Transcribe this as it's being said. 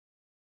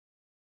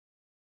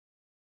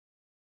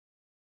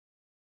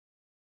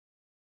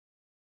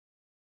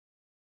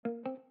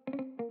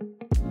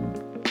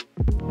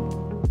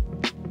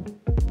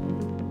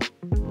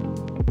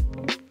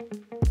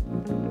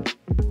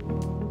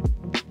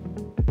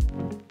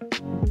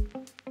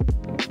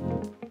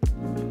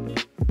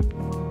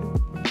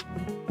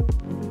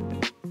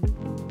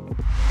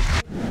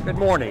Good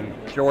morning,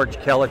 George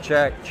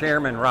Kelecheck,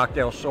 Chairman,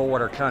 Rockdale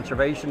Saltwater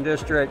Conservation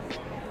District,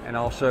 and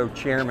also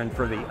Chairman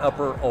for the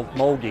Upper Oak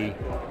Mogi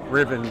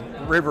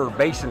River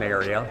Basin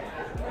area,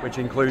 which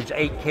includes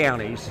 8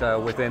 counties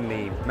within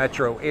the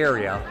metro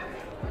area.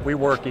 We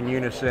work in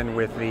unison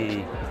with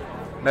the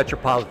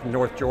Metropolitan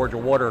North Georgia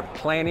Water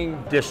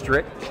Planning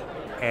District,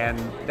 and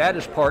that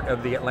is part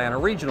of the Atlanta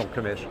Regional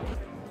Commission.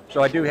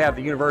 So I do have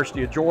the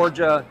University of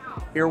Georgia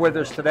here with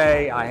us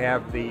today. I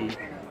have the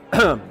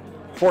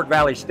Fort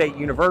Valley State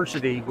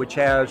University, which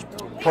has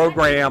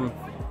program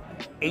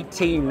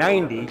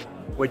 1890,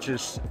 which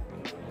is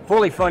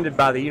fully funded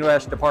by the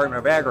U.S. Department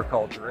of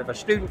Agriculture. If a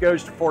student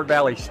goes to Fort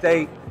Valley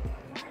State,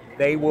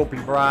 they will be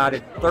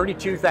provided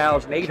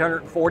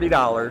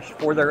 $32,840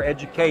 for their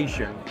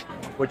education,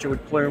 which would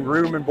include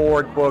room and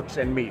board, books,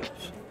 and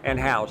meals, and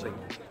housing.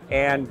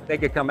 And they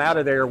could come out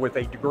of there with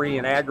a degree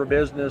in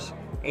agribusiness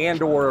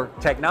and/or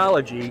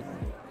technology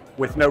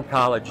with no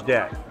college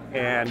debt,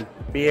 and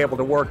be able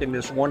to work in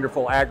this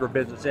wonderful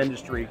agribusiness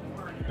industry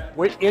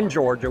in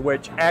Georgia,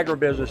 which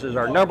agribusiness is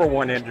our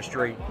 #1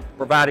 industry,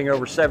 providing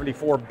over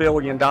 $74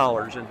 billion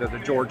into the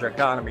Georgia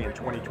economy in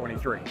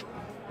 2023.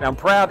 Now, I'm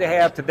proud to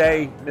have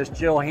today Ms.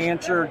 Jill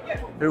Hansard,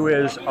 who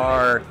is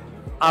our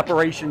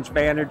operations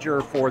manager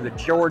for the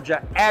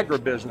Georgia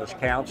Agribusiness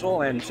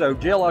Council. And so,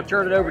 Jill, I'll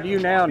turn it over to you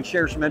now and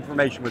share some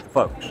information with the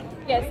folks.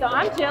 Yes, so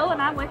I'm Jill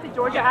and I'm with the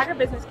Georgia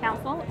Agribusiness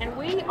Council, and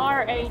we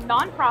are a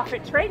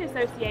nonprofit trade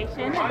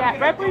association that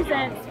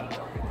represents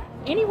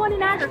anyone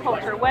in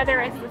agriculture,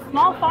 whether it's the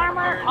small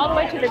farmer all the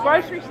way to the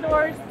grocery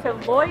stores, to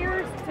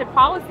lawyers, to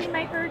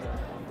policymakers.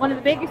 One of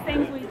the biggest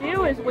things we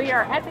do is we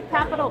are at the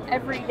Capitol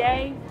every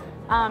day,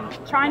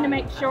 trying to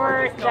make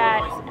sure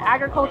that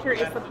agriculture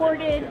is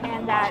supported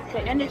and that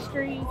the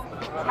industry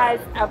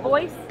has a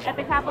voice at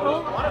the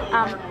Capitol.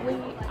 We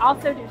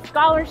also do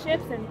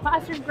scholarships and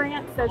classroom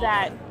grants so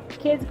that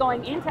kids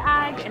going into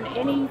ag and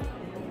any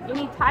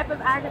type of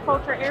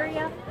agriculture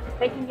area,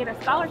 they can get a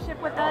scholarship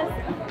with us.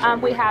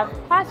 We have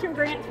classroom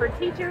grants for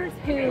teachers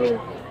who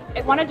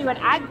want to do an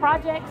ag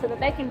project so that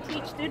they can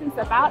teach students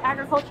about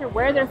agriculture,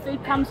 where their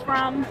food comes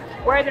from,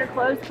 where their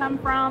clothes come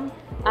from.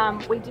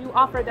 We do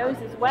offer those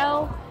as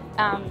well.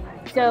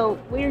 So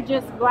we're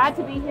just glad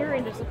to be here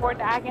and to support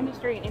the ag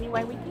industry in any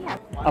way we can.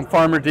 I'm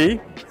Farmer D,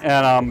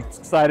 and I'm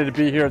excited to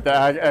be here at the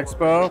Ag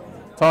Expo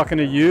talking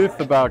to youth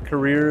about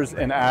careers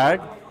in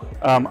ag.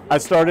 I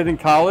started in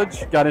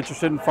college, got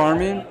interested in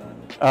farming,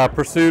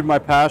 pursued my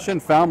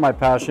passion, found my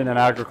passion in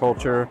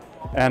agriculture,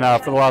 and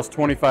for the last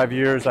 25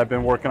 years I've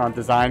been working on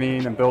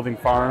designing and building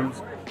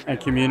farms and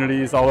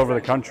communities all over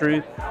the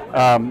country.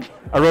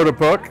 I wrote a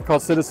book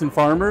called Citizen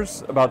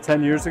Farmers about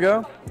 10 years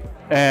ago,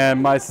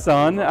 and my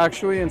son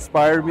actually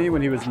inspired me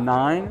when he was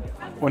 9,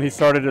 when he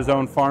started his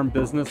own farm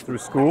business through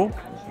school.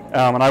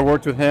 And I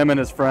worked with him and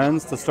his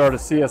friends to start a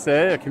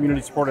CSA, a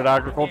community supported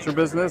agriculture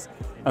business,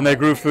 and they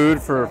grew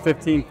food for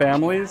 15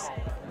 families,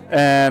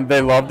 and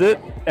they loved it,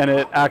 and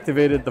it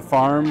activated the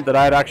farm that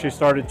I had actually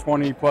started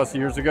 20 plus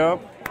years ago.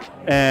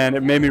 And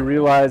it made me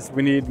realize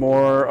we need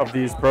more of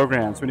these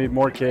programs. We need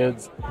more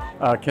kids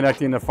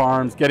connecting to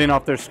farms, getting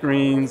off their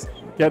screens,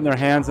 getting their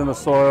hands in the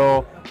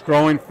soil,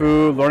 growing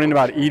food, learning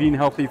about eating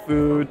healthy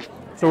food.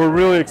 So we're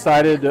really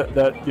excited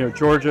that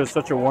Georgia is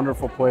such a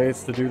wonderful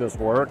place to do this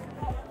work.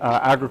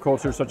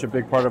 Agriculture is such a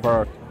big part of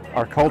our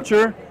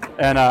culture,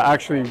 and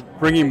actually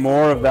bringing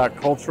more of that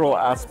cultural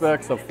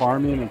aspects of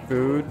farming and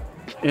food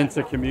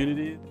into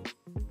communities.